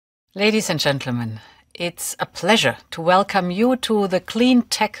Ladies and gentlemen, it's a pleasure to welcome you to the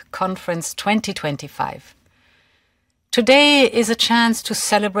Cleantech Conference 2025. Today is a chance to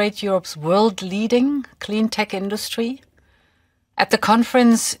celebrate Europe's world-leading cleantech industry. At the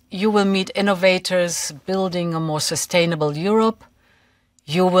conference, you will meet innovators building a more sustainable Europe.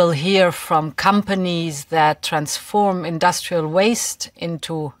 You will hear from companies that transform industrial waste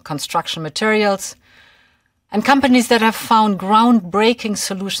into construction materials, and companies that have found groundbreaking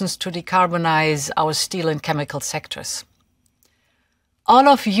solutions to decarbonize our steel and chemical sectors. All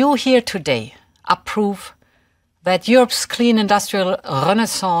of you here today are proof that Europe's clean industrial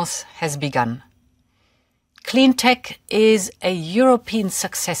renaissance has begun. Cleantech is a European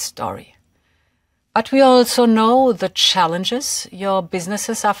success story. But we also know the challenges your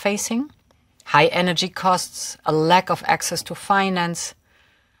businesses are facing: high energy costs, a lack of access to finance,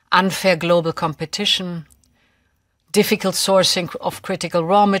 unfair global competition, difficult sourcing of critical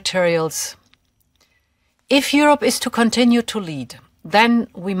raw materials. If Europe is to continue to lead, then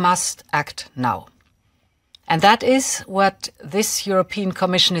we must act now. And that is what this European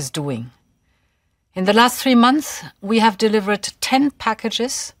Commission is doing. In the last 3 months, we have delivered 10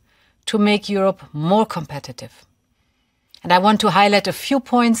 packages to make Europe more competitive. And I want to highlight a few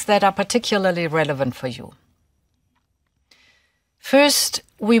points that are particularly relevant for you. First,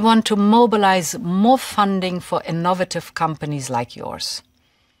 we want to mobilize more funding for innovative companies like yours.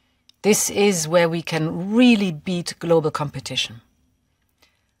 This is where we can really beat global competition.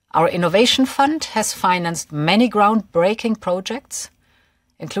 Our Innovation Fund has financed many groundbreaking projects,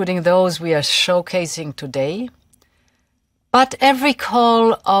 including those we are showcasing today. But every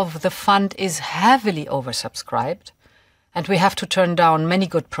call of the fund is heavily oversubscribed, and we have to turn down many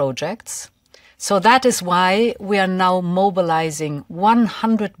good projects. So that is why we are now mobilizing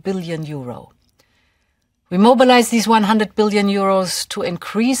 100 billion euro. We mobilize these 100 billion euros to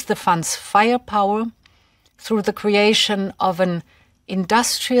increase the fund's firepower through the creation of an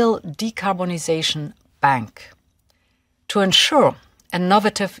industrial decarbonization bank to ensure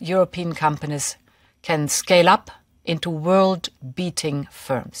innovative European companies can scale up into world-beating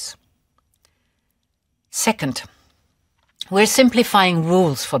firms. Second, we're simplifying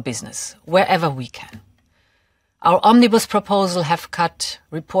rules for business wherever we can. Our omnibus proposal have cut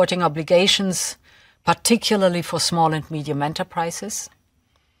reporting obligations, particularly for small and medium enterprises.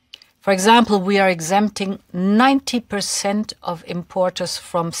 For example, we are exempting 90% of importers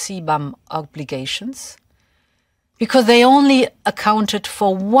from CBAM obligations because they only accounted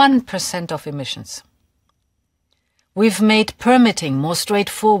for 1% of emissions. We've made permitting more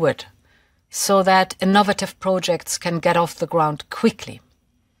straightforward so that innovative projects can get off the ground quickly.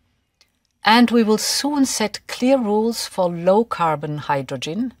 And we will soon set clear rules for low-carbon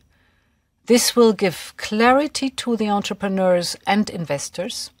hydrogen. This will give clarity to the entrepreneurs and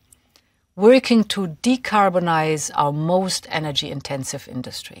investors working to decarbonize our most energy-intensive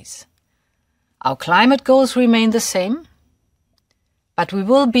industries. Our climate goals remain the same, but we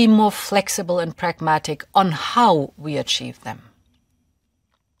will be more flexible and pragmatic on how we achieve them.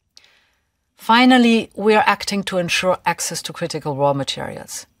 Finally, we are acting to ensure access to critical raw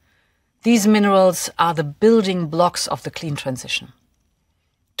materials. These minerals are the building blocks of the clean transition.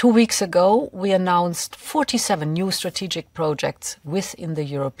 2 weeks ago, we announced 47 new strategic projects within the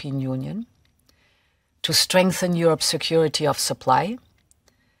European Union to strengthen Europe's security of supply.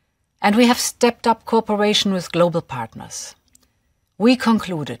 And we have stepped up cooperation with global partners. We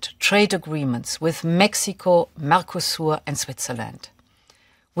concluded trade agreements with Mexico, Mercosur, and Switzerland.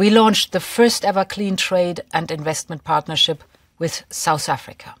 We launched the first ever clean trade and investment partnership with South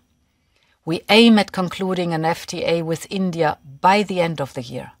Africa. We aim at concluding an FTA with India by the end of the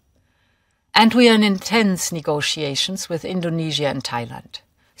year. And we are in intense negotiations with Indonesia and Thailand.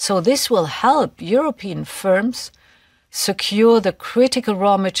 So this will help European firms secure the critical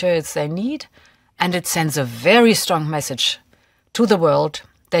raw materials they need, and it sends a very strong message to the world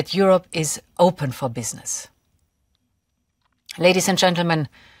that Europe is open for business. Ladies and gentlemen,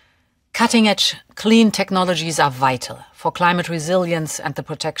 cutting-edge clean technologies are vital for climate resilience and the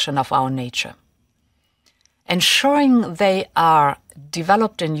protection of our nature. Ensuring they are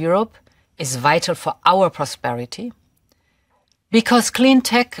developed in Europe is vital for our prosperity, because clean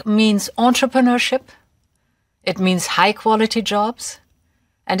tech means entrepreneurship, it means high-quality jobs,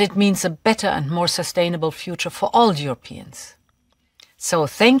 and it means a better and more sustainable future for all Europeans. So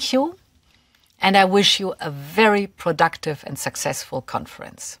thank you, and I wish you a very productive and successful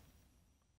conference.